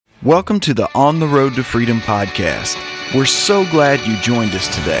Welcome to the On the Road to Freedom podcast. We're so glad you joined us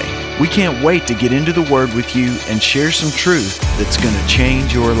today. We can't wait to get into the Word with you and share some truth that's going to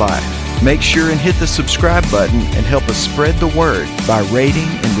change your life. Make sure and hit the subscribe button and help us spread the word by rating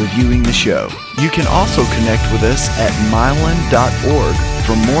and reviewing the show. You can also connect with us at mylan.org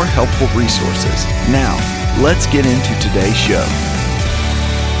for more helpful resources. Now, let's get into today's show.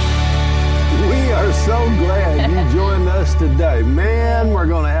 We are so glad you joined us today. Man, we're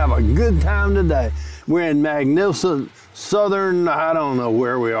going to have a good time today. We're in magnificent southern, I don't know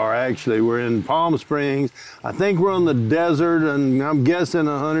where we are actually. We're in Palm Springs. I think we're on the desert, and I'm guessing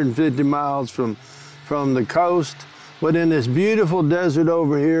 150 miles from the coast. But in this beautiful desert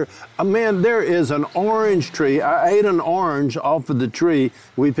over here, man, there is an orange tree. I ate an orange off of the tree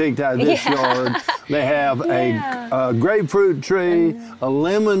we picked out of this yard. They have a grapefruit tree, a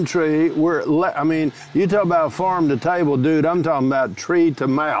lemon tree. You talk about farm to table, dude. I'm talking about tree to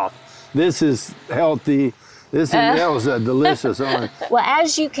mouth. This is healthy. That was a delicious orange. Well,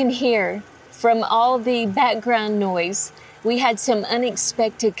 as you can hear from all the background noise, we had some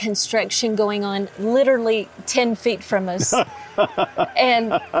unexpected construction going on literally 10 feet from us.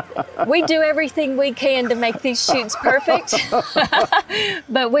 And we do everything we can to make these shoots perfect.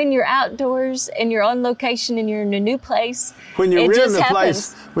 But when you're outdoors and you're on location and you're in a new place, when you're renting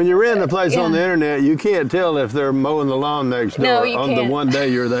a place on the internet, you can't tell if they're mowing the lawn next door the one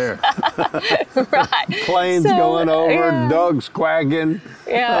day you're there. Right. Planes going over, dogs quacking.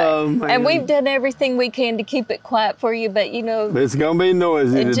 Yeah. Oh, and we've done everything we can to keep it quiet for you, but it's going to be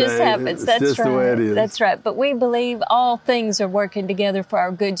noisy today. It just happens. That's just right. The way it is. That's right. But we believe all things are working together for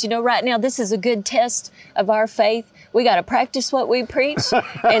our good. Right now, this is a good test of our faith. We got to practice what we preach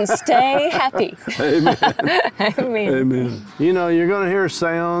and stay happy. Amen. Amen. Amen. You're going to hear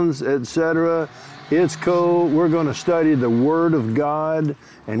sounds, etc. It's cool. We're going to study the Word of God,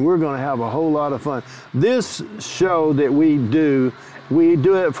 and we're going to have a whole lot of fun. This show that we do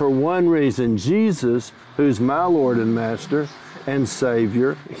it for one reason. Jesus, who's my Lord and Master and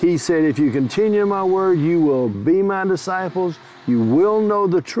Savior, He said, if you continue my word, you will be my disciples. You will know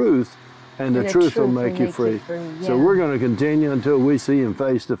the truth, and the truth will make you free. Yeah. So we're going to continue until we see Him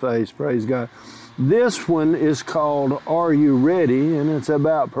face to face. Praise God. This one is called Are You Ready? And it's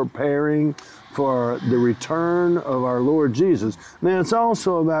about preparing for the return of our Lord Jesus. Now, it's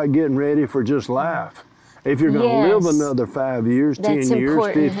also about getting ready for just life. If you're going to live another 5 years, 10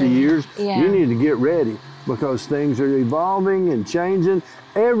 years, 50 years, you need to get ready, because things are evolving and changing.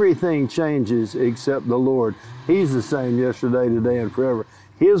 Everything changes except the Lord. He's the same yesterday, today, and forever.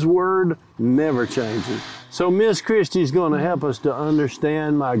 His word never changes. So Miss Christie's going to help us to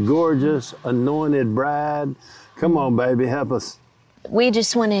understand my gorgeous anointed bride. Come on, baby, help us. We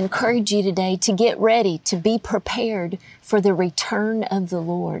just want to encourage you today to get ready, to be prepared for the return of the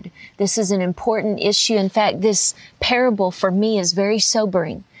Lord. This is an important issue. In fact, this parable for me is very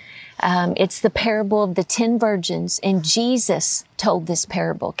sobering. It's the parable of the 10 virgins, and Jesus told this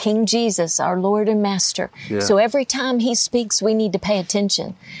parable. King Jesus, our Lord and Master. Yeah. So every time He speaks, we need to pay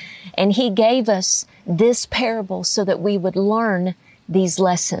attention. And He gave us this parable so that we would learn these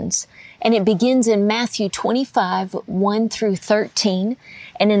lessons. And it begins in Matthew 25, 1 through 13.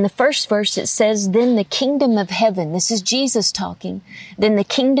 And in the first verse it says, then the kingdom of heaven, this is Jesus talking, then the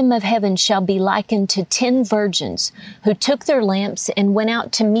kingdom of heaven shall be likened to 10 virgins who took their lamps and went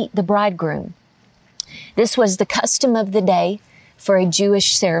out to meet the bridegroom. This was the custom of the day for a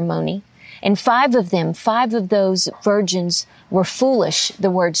Jewish ceremony. And five of those virgins were foolish,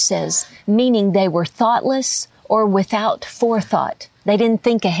 the word says, meaning they were thoughtless or without forethought. They didn't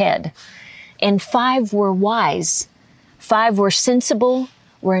think ahead. And 5 were wise. 5 were sensible,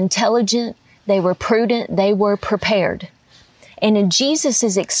 were intelligent, they were prudent, they were prepared. And Jesus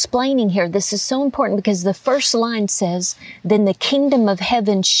is explaining here, this is so important because the first line says, then the kingdom of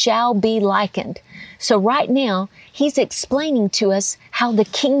heaven shall be likened. So right now, He's explaining to us how the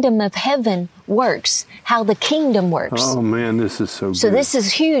kingdom of heaven works, how the kingdom works. Oh man, this is so good. So this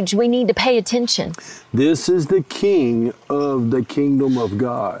is huge. We need to pay attention. This is the king of the kingdom of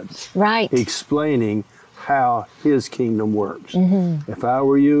God. Right. Explaining how His kingdom works. Mm-hmm. If I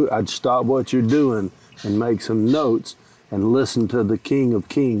were you, I'd stop what you're doing and make some notes and listen to the King of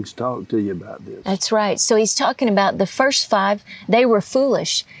Kings talk to you about this. That's right. So He's talking about the first 5, they were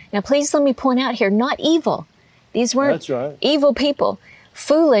foolish. Now please let me point out here, not evil. These weren't evil people.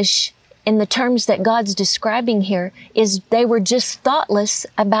 Foolish, in the terms that God's describing here, is they were just thoughtless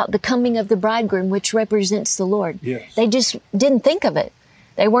about the coming of the bridegroom, which represents the Lord. Yes. They just didn't think of it.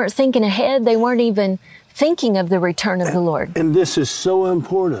 They weren't thinking ahead. They weren't even thinking of the return of the Lord. And this is so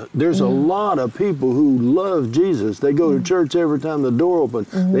important. There's a lot of people who love Jesus. They go to church every time the door opens.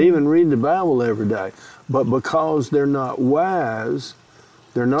 They even read the Bible every day. But because they're not wise,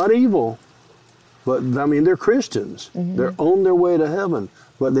 they're not evil, but I mean, they're Christians. They're on their way to heaven,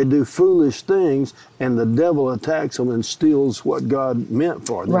 but they do foolish things, and the devil attacks them and steals what God meant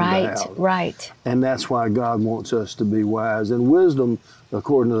for them to have. Right. And that's why God wants us to be wise. And wisdom,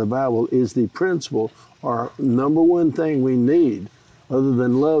 according to the Bible, is the principle or number one thing we need. Other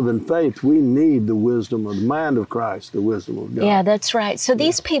than love and faith, we need the wisdom of the mind of Christ, the wisdom of God. Yeah, that's right. So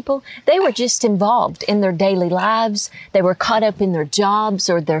these people, they were just involved in their daily lives. They were caught up in their jobs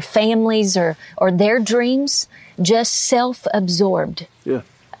or their families or their dreams, just self-absorbed. Yeah.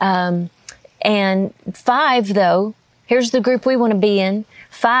 And 5, though, here's the group we want to be in.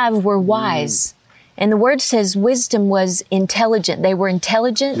 5 were wise. And the word says wisdom was intelligent. They were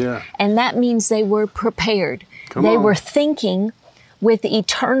intelligent, and that means they were prepared. They were thinking with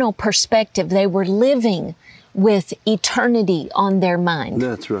eternal perspective. They were living with eternity on their mind.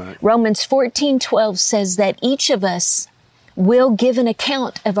 That's right. Romans 14:12 says that each of us will give an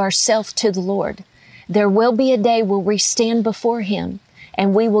account of ourselves to the Lord. There will be a day where we stand before Him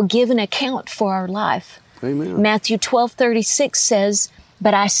and we will give an account for our life. Amen. Matthew 12:36 says,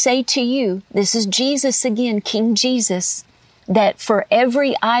 "But I say to you," this is Jesus again, King Jesus, "that for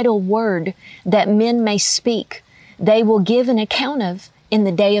every idle word that men may speak, they will give an account of in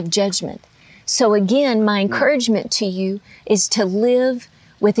the day of judgment." So again, my encouragement to you is to live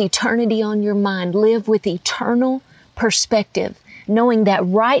with eternity on your mind, live with eternal perspective, knowing that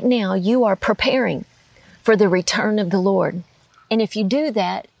right now you are preparing for the return of the Lord. And if you do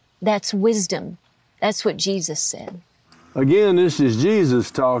that, that's wisdom. That's what Jesus said. Again, this is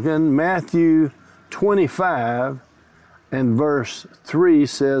Jesus talking. Matthew 25 and verse 3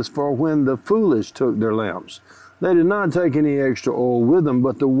 says, "For when the foolish took their lamps, they did not take any extra oil with them,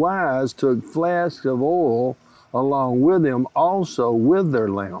 but the wise took flasks of oil along with them also with their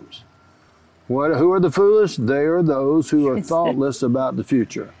lamps." Who are the foolish? They are those who are thoughtless about the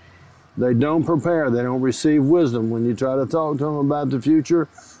future. They don't prepare. They don't receive wisdom. When you try to talk to them about the future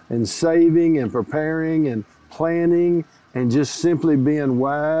and saving and preparing and planning and just simply being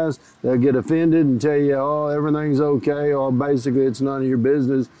wise, they'll get offended and tell you, oh, everything's okay, or basically it's none of your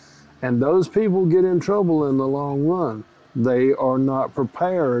business. And those people get in trouble in the long run. They are not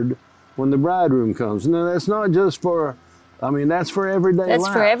prepared when the bridegroom comes. Now, that's not just for, that's for everyday life. That's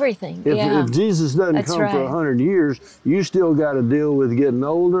for everything. If Jesus doesn't come for 100 years, you still got to deal with getting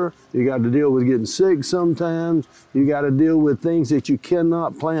older. You got to deal with getting sick sometimes. You got to deal with things that you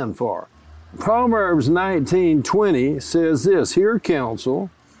cannot plan for. Proverbs 19:20 says this, "Hear counsel,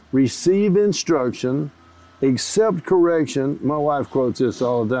 receive instruction, accept correction." My wife quotes this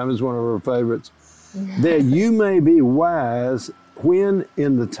all the time. It's one of her favorites. "That you may be wise when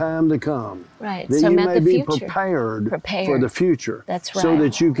in the time to come." Right. That so you about may the be future. prepared for the future. That's right. So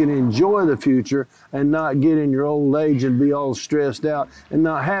that you can enjoy the future and not get in your old age and be all stressed out and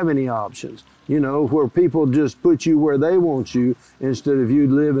not have any options. Where people just put you where they want you instead of you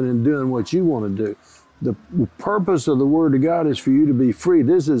living and doing what you want to do. The purpose of the Word of God is for you to be free.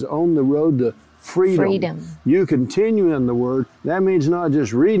 This is on the road to freedom. You continue in the Word. That means not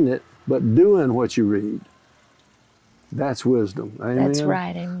just reading it, but doing what you read. That's wisdom. Amen? That's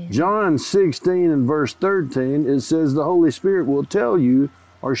right. Amen. John 16 and verse 13, it says the Holy Spirit will tell you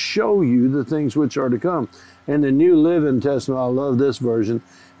or show you the things which are to come. In the New Living Testament, I love this version,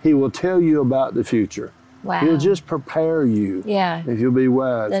 He will tell you about the future. Wow. He'll just prepare you if you'll be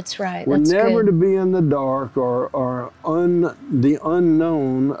wise. That's right. We're That's never good. to be in the dark or the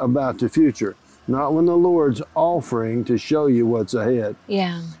unknown about the future. Not when the Lord's offering to show you what's ahead.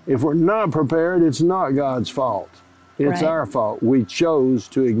 Yeah. If we're not prepared, it's not God's fault. It's our fault. We chose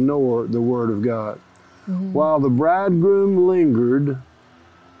to ignore the Word of God. Mm-hmm. While the bridegroom lingered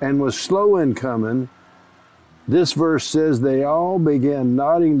and was slow in coming, this verse says they all began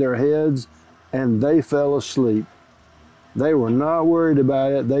nodding their heads and they fell asleep. They were not worried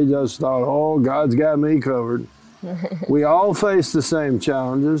about it. They just thought, oh, God's got me covered. We all face the same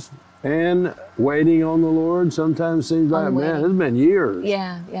challenges, and waiting on the Lord sometimes seems like, man, it's been years.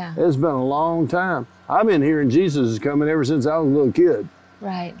 Yeah. It's been a long time. I've been hearing Jesus is coming ever since I was a little kid.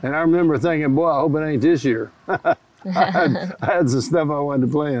 Right. And I remember thinking, boy, I hope it ain't this year. I had some stuff I wanted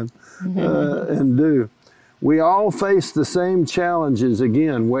to plan and do. We all face the same challenges,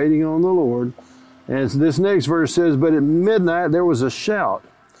 again, waiting on the Lord. And this next verse says, but at midnight there was a shout,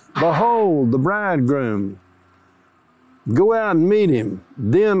 behold, the bridegroom. Go out and meet him.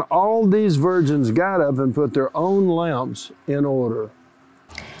 Then all these virgins got up and put their own lamps in order.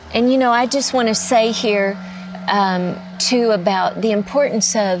 And, you know, I just want to say here, too, about the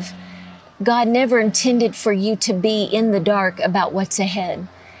importance of God never intended for you to be in the dark about what's ahead.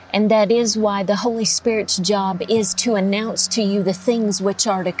 And that is why the Holy Spirit's job is to announce to you the things which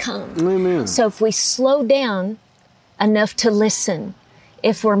are to come. Amen. So if we slow down enough to listen,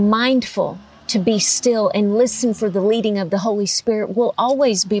 if we're mindful to be still and listen for the leading of the Holy Spirit, we'll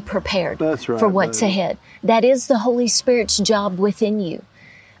always be prepared That's right, for what's baby. ahead. That is the Holy Spirit's job within you.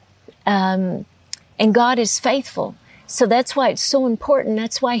 And God is faithful. So that's why it's so important.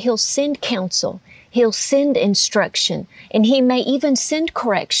 That's why He'll send counsel. He'll send instruction. And He may even send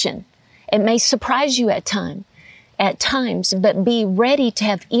correction. It may surprise you at times, but be ready to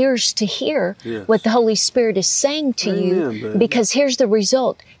have ears to hear Yes. what the Holy Spirit is saying to Amen, you. baby. Because here's the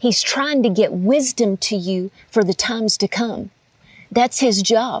result. He's trying to get wisdom to you for the times to come. That's His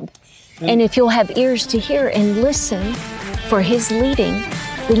job. And if you'll have ears to hear and listen for His leading,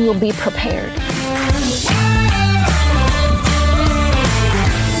 then you'll be prepared.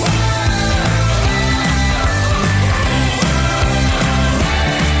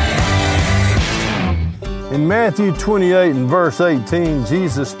 In Matthew 28 and verse 18,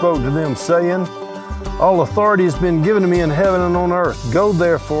 Jesus spoke to them saying, "All authority has been given to me in heaven and on earth. Go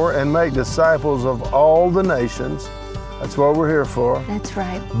therefore and make disciples of all the nations." That's what we're here for. That's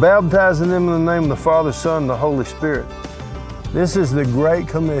right. Baptizing them in the name of the Father, Son, and the Holy Spirit. This is the great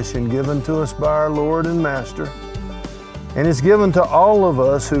commission given to us by our Lord and Master. And it's given to all of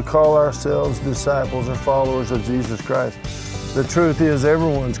us who call ourselves disciples or followers of Jesus Christ. The truth is,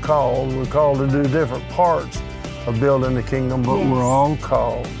 everyone's called. We're called to do different parts of building the kingdom, but Yes. we're all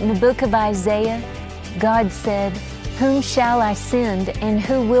called. In the book of Isaiah, God said, "Whom shall I send and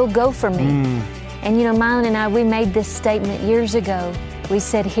who will go for me?" And you know, Mylon and I, we made this statement years ago. We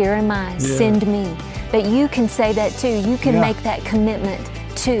said, "Here am I, send me." But you can say that too. You can Yeah. make that commitment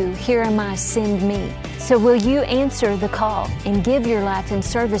too. "Here am I, send me." So will you answer the call and give your life in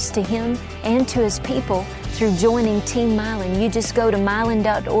service to Him and to His people through joining Team Mylon? You just go to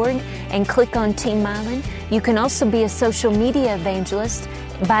mylon.org and click on Team Mylon. You can also be a social media evangelist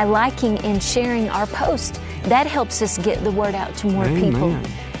by liking and sharing our post. That helps us get the word out to more people.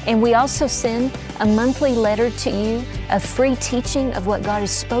 And we also send a monthly letter to you of free teaching of what God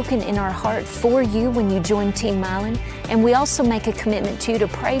has spoken in our heart for you when you join Team Mylon. And we also make a commitment to you to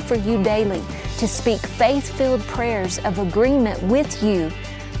pray for you daily, to speak faith-filled prayers of agreement with you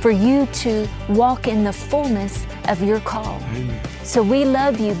for you to walk in the fullness of your call. Amen. So we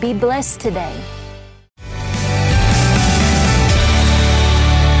love you. Be blessed today.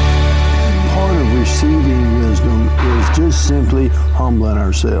 Part of receiving wisdom is just simply humbling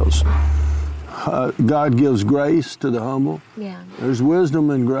ourselves. God gives grace to the humble. Yeah. There's wisdom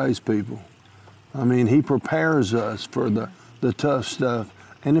and grace, people. I mean, He prepares us for the tough stuff.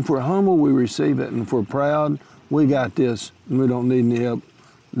 And if we're humble, we receive it. And if we're proud, we got this, and we don't need any help.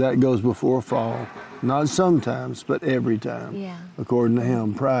 That goes before a fall. Not sometimes, but every time. Yeah. According to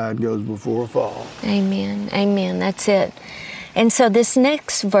Him, pride goes before a fall. Amen. Amen. That's it. And so this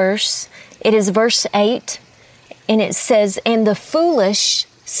next verse, it is verse 8, and it says, "And the foolish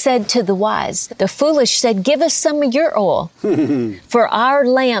said to the wise," the foolish said, "Give us some of your oil, for our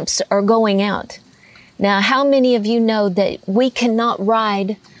lamps are going out." Now, how many of you know that we cannot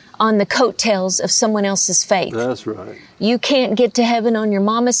ride on the coattails of someone else's faith? That's right. You can't get to heaven on your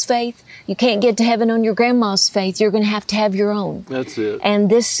mama's faith. You can't get to heaven on your grandma's faith. You're going to have your own. That's it. And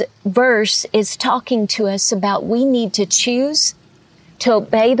this verse is talking to us about we need to choose to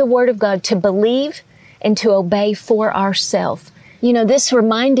obey the Word of God, to believe and to obey for ourselves. You know, this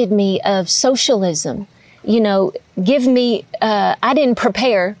reminded me of socialism. You know, give me, I didn't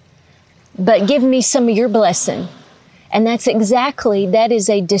prepare, but give me some of your blessing. And that is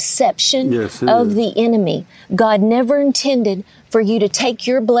a deception Yes, it of is. the enemy. God never intended for you to take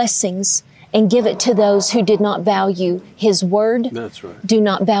your blessings and give it to those who did not value His Word, That's right. do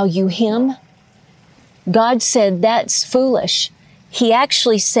not value Him. God said that's foolish. He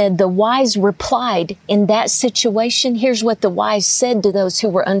actually said the wise replied in that situation. Here's what the wise said to those who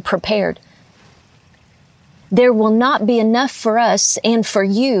were unprepared. "There will not be enough for us and for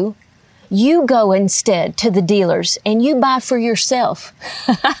you. You go instead to the dealers and you buy for yourself."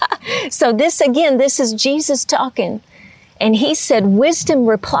 So this is Jesus talking. And He said, wisdom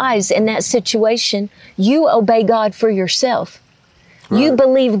replies in that situation. You obey God for yourself. You Right.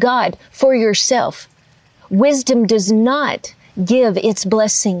 believe God for yourself. Wisdom does not give its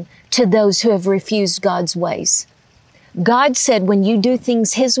blessing to those who have refused God's ways. God said when you do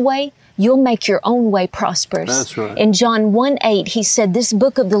things His way, you'll make your own way prosperous. That's right. In John 1:8, he said, this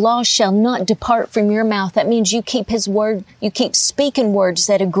book of the law shall not depart from your mouth. That means you keep his word, you keep speaking words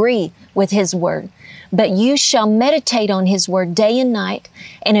that agree with his word. But you shall meditate on his word day and night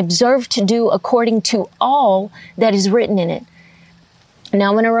and observe to do according to all that is written in it.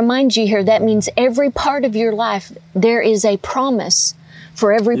 Now, I want to remind you here, that means every part of your life, there is a promise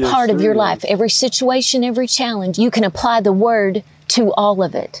for every Yes, part of there your is. life, every situation, every challenge. You can apply the word to all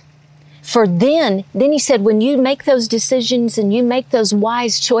of it. For then he said, when you make those decisions and you make those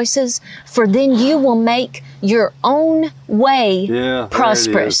wise choices, for then you will make your own way Yeah,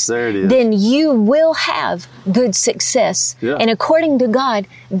 prosperous. there it is. Then you will have good success. Yeah. And according to God,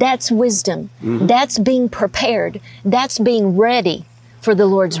 that's wisdom. Mm-hmm. That's being prepared. That's being ready for the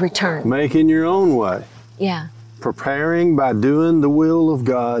Lord's return. Making your own way. Yeah. Preparing by doing the will of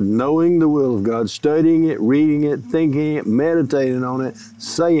God, knowing the will of God, studying it, reading it, thinking it, meditating on it,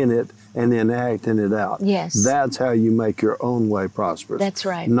 saying it, and then acting it out. Yes. That's how you make your own way prosperous. That's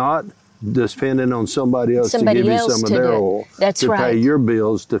right. Not depending on somebody else Somebody to give you else some of to their do it. oil. That's to right. pay your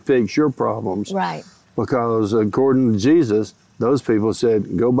bills, to fix your problems. Right. Because according to Jesus, those people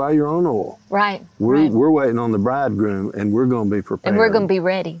said, go buy your own oil. Right. We're right. waiting on the bridegroom, and we're going to be prepared. And we're going to be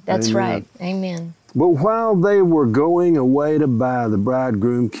ready. That's Amen. right. Amen. But while they were going away to buy, the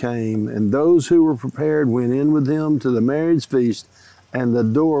bridegroom came, and those who were prepared went in with him to the marriage feast, and the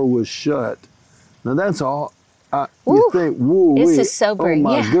door was shut. Now that's all. You Woo. think, whoa, This is sobering. Oh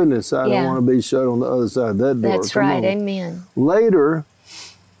my Yeah. goodness, I Yeah. don't want to be shut on the other side of that door. That's Come right. on. Amen. Later,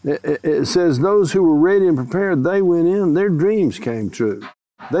 it says those who were ready and prepared, they went in, their dreams came true.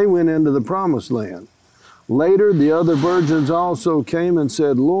 They went into the promised land. Later, the other virgins also came and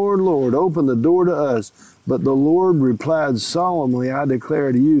said, Lord, Lord, open the door to us. But the Lord replied solemnly, I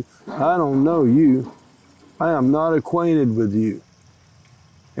declare to you, I don't know you. I am not acquainted with you.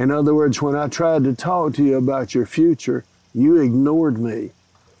 In other words, when I tried to talk to you about your future, you ignored me.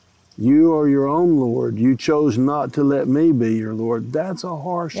 You are your own Lord. You chose not to let me be your Lord. That's a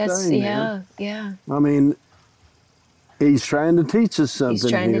harsh thing, man. Yeah. I mean, he's trying to teach us something He's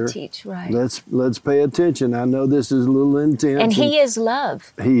trying here. to teach, right. Let's pay attention. I know this is a little intense. And he is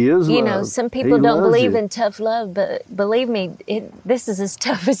love. He is You love. know, some people He don't loves believe you. in tough love, but believe me, this is as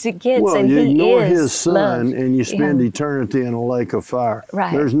tough as it gets. Well, and you he ignore is his son love. and you spend Yeah. eternity in a lake of fire.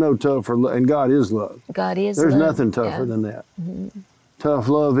 Right. There's no tougher love, and God is love. God is There's love. nothing tougher Yeah. than that. Tough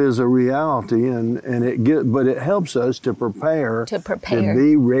love is a reality, but it helps us to prepare, To prepare. to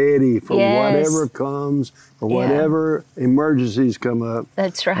be ready for Yes. whatever comes, or Yeah. whatever emergencies come up.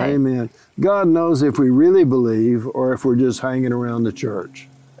 That's right. Amen. God knows if we really believe or if we're just hanging around the church.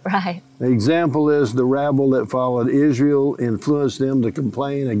 Right. The example is the rabble that followed Israel influenced them to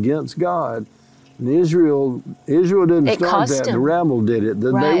complain against God. And Israel didn't It start cost that. The them. rabble did it.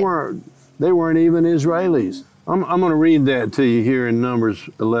 Right. They weren't even Israelis. I'm going to read that to you here in Numbers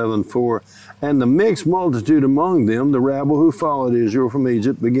 11:4. And the mixed multitude among them, the rabble who followed Israel from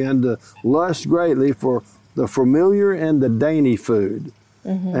Egypt, began to lust greatly for the familiar and the dainty food.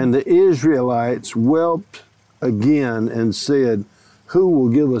 And the Israelites wept again and said, who will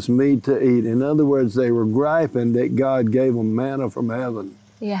give us meat to eat? In other words, they were griping that God gave them manna from heaven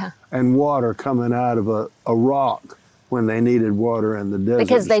Yeah. and water coming out of a rock when they needed water in the desert.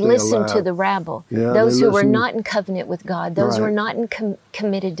 Because they to stay listened to alive. the rabble. Yeah, Those they who were listened. not in covenant with God. Those who Right. were not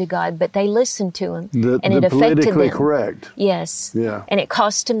committed to God, but they listened to him. The and it affected politically them. correct. Yes. Yeah. And it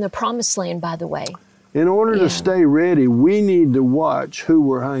cost them the promised land, by the way. In order Yeah. to stay ready, we need to watch who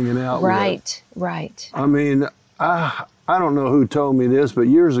we're hanging out with. Right. Right. I mean, I don't know who told me this, but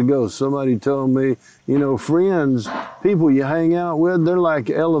years ago somebody told me, friends, people you hang out with, they're like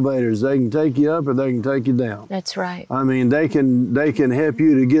elevators. They can take you up or they can take you down. That's right. I mean, they can help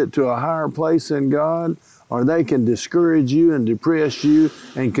you to get to a higher place in God, or they can discourage you and depress you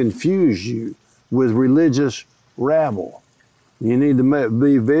and confuse you with religious rabble. You need to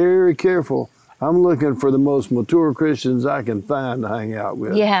be very careful. I'm looking for the most mature Christians I can find to hang out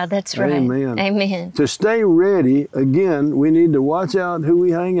with. Yeah, that's right. Amen. Amen. To stay ready, again, we need to watch out who we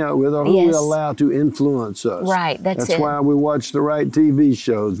hang out with or who we Yes. allow to influence us. Right, that's it. why we watch the right TV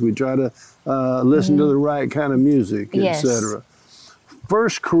shows. We try to listen to the right kind of music, Yes. etc.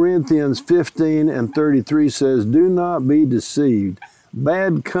 1 Corinthians 15 and 33 says, do not be deceived.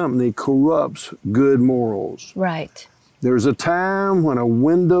 Bad company corrupts good morals. Right. There's a time when a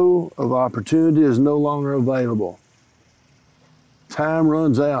window of opportunity is no longer available. Time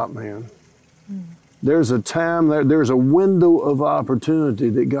runs out, man. There's a time, there's a window of opportunity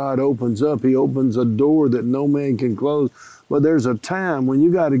that God opens up. He opens a door that no man can close. But there's a time when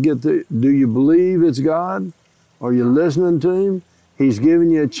you got to do you believe it's God? Are you listening to Him? He's given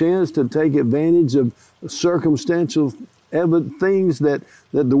you a chance to take advantage of circumstantial things that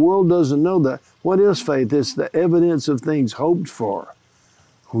the world doesn't know. That what is faith? It's the evidence of things hoped for.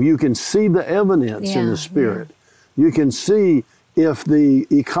 You can see the evidence in the Spirit. Yeah. You can see if the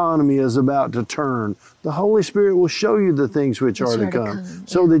economy is about to turn. The Holy Spirit will show you the things which are to come.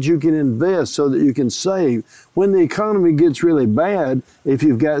 So that you can invest, so that you can save. When the economy gets really bad, if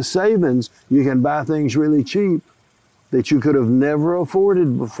you've got savings, you can buy things really cheap that you could have never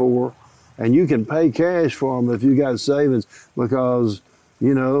afforded before. And you can pay cash for them if you got savings, because,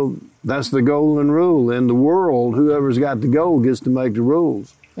 you know, that's the golden rule. In the world, whoever's got the gold gets to make the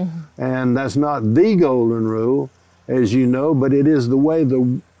rules. Mm-hmm. And that's not the golden rule, as you know, but it is the way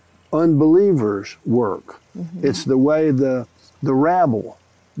the unbelievers work. Mm-hmm. It's the way the rabble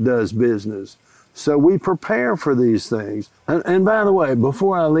does business. So we prepare for these things. And by the way,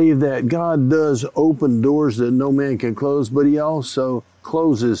 before I leave that, God does open doors that no man can close, but He also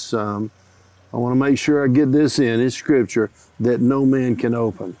closes some. I want to make sure I get this in. It's Scripture that no man can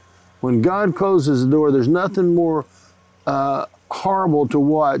open. When God closes the door, there's nothing more horrible to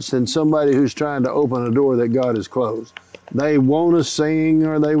watch than somebody who's trying to open a door that God has closed. They want to sing,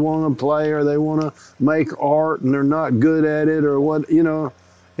 or they want to play, or they want to make art, and they're not good at it, or what, you know.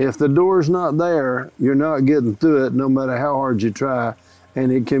 If the door's not there, you're not getting through it no matter how hard you try,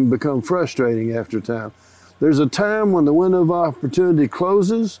 and it can become frustrating after time. There's a time when the window of opportunity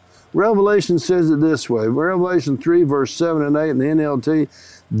closes. Revelation says it this way. Revelation 3, verse 7 and 8 in the NLT.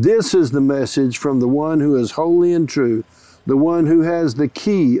 This is the message from the one who is holy and true, the one who has the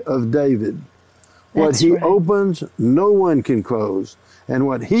key of David. What He opens, no one can close. And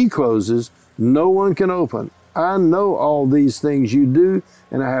what He closes, no one can open. I know all these things you do,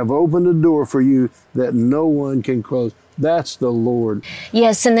 and I have opened a door for you that no one can close. That's the Lord.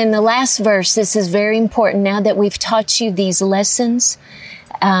 Yes, and then the last verse, this is very important now that we've taught you these lessons,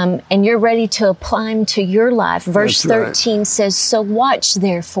 and you're ready to apply them to your life. Verse 13 says, so watch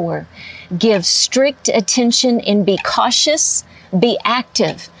therefore, give strict attention and be cautious, be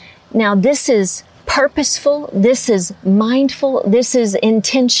active. Now this is purposeful, this is mindful, this is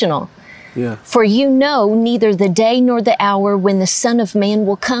intentional. Yeah. For you know neither the day nor the hour when the Son of Man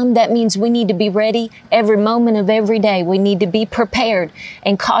will come. That means we need to be ready every moment of every day. We need to be prepared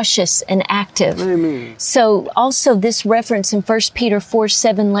and cautious and active. Amen. So also this reference in 1 Peter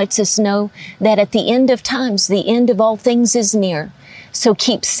 4:7 lets us know that at the end of times, the end of all things is near. So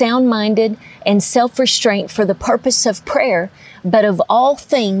keep sound-minded and self-restraint for the purpose of prayer, but of all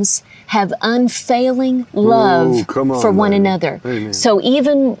things have unfailing love for one another. Amen. So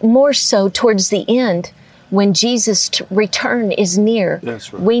even more so towards the end, when Jesus' return is near,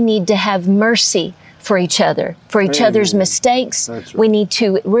 we need to have mercy for each other, for each other's mistakes. We need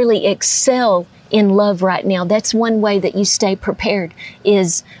to really excel in love right now. That's one way that you stay prepared,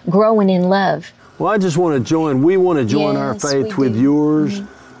 is growing in love. Well, I just want to join. We want to join our faith with yours.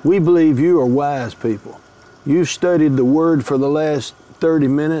 Mm-hmm. We believe you are wise people. You've studied the Word for the last 30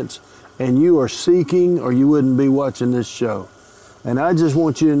 minutes, and you are seeking, or you wouldn't be watching this show. And I just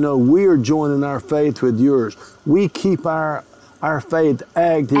want you to know we are joining our faith with yours. We keep our faith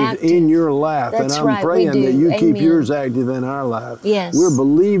active in your life. That's and I'm praying that you keep yours active in our life. Yes. We're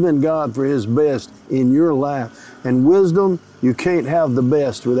believing God for His best in your life. And wisdom, you can't have the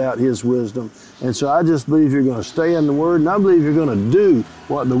best without His wisdom. And so I just believe you're going to stay in the Word, and I believe you're going to do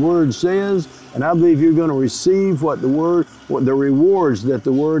what the Word says, and I believe you're going to receive what the rewards that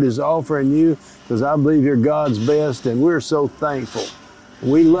the Word is offering you, because I believe you're God's best, and we're so thankful.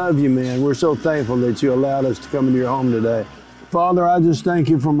 We love you, man. We're so thankful that you allowed us to come into your home today. Father, I just thank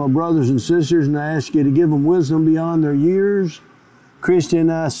you for my brothers and sisters, and I ask you to give them wisdom beyond their years. Christy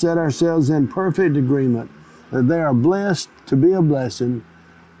and I set ourselves in perfect agreement that they are blessed to be a blessing.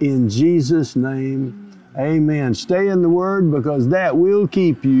 In Jesus' name, amen. Stay in the Word, because that will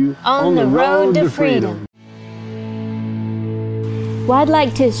keep you on the road to freedom. Well, I'd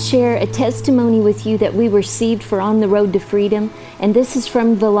like to share a testimony with you that we received for On the Road to Freedom, and this is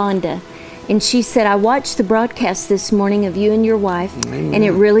from Valanda. And she said, I watched the broadcast this morning of you and your wife, and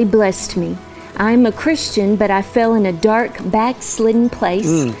it really blessed me. I'm a Christian, but I fell in a dark, backslidden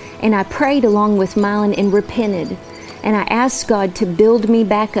place, and I prayed along with Mylon and repented. And I asked God to build me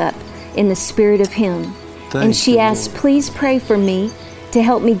back up in the spirit of Him. And she asked, please pray for me to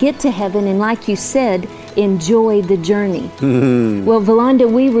help me get to heaven, and like you said, enjoy the journey. Well,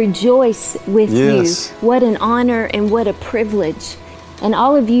 Valanda, we rejoice with you. What an honor and what a privilege. And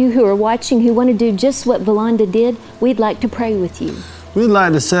all of you who are watching who want to do just what Valanda did, we'd like to pray with you. We'd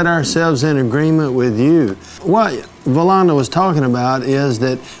like to set ourselves in agreement with you. Valanda was talking about is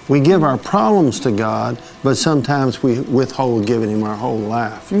that we give our problems to God, but sometimes we withhold giving Him our whole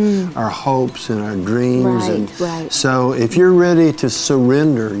life, our hopes and our dreams. Right. So if you're ready to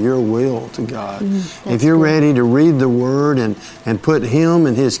surrender your will to God, if you're ready to read the Word and put Him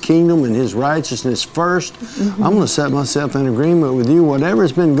and His kingdom and His righteousness first, I'm going to set myself in agreement with you.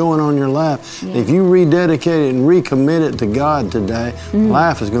 Whatever's been going on in your life, if you rededicate it and recommit it to God today,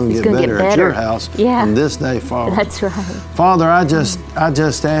 life is going to get better at your house from this day forward. That's right. Father, I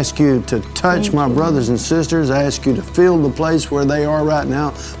just ask you to touch my brothers and sisters. I ask you to fill the place where they are right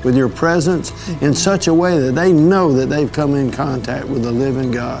now with your presence in such a way that they know that they've come in contact with the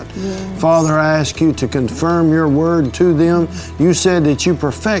living God. Father, I ask you to confirm your word to them. You said that you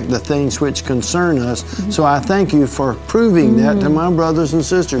perfect the things which concern us. So I thank you for proving that to my brothers and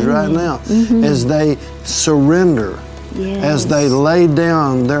sisters right now as they surrender. As they lay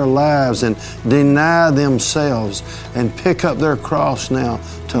down their lives and deny themselves and pick up their cross now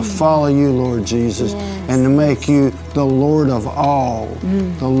to follow you, Lord Jesus, and to make you the Lord of all,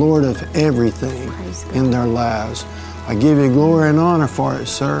 the Lord of everything in their lives. I give you glory and honor for it,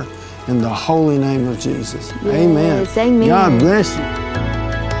 sir, in the holy name of Jesus. Amen. Amen. God bless you.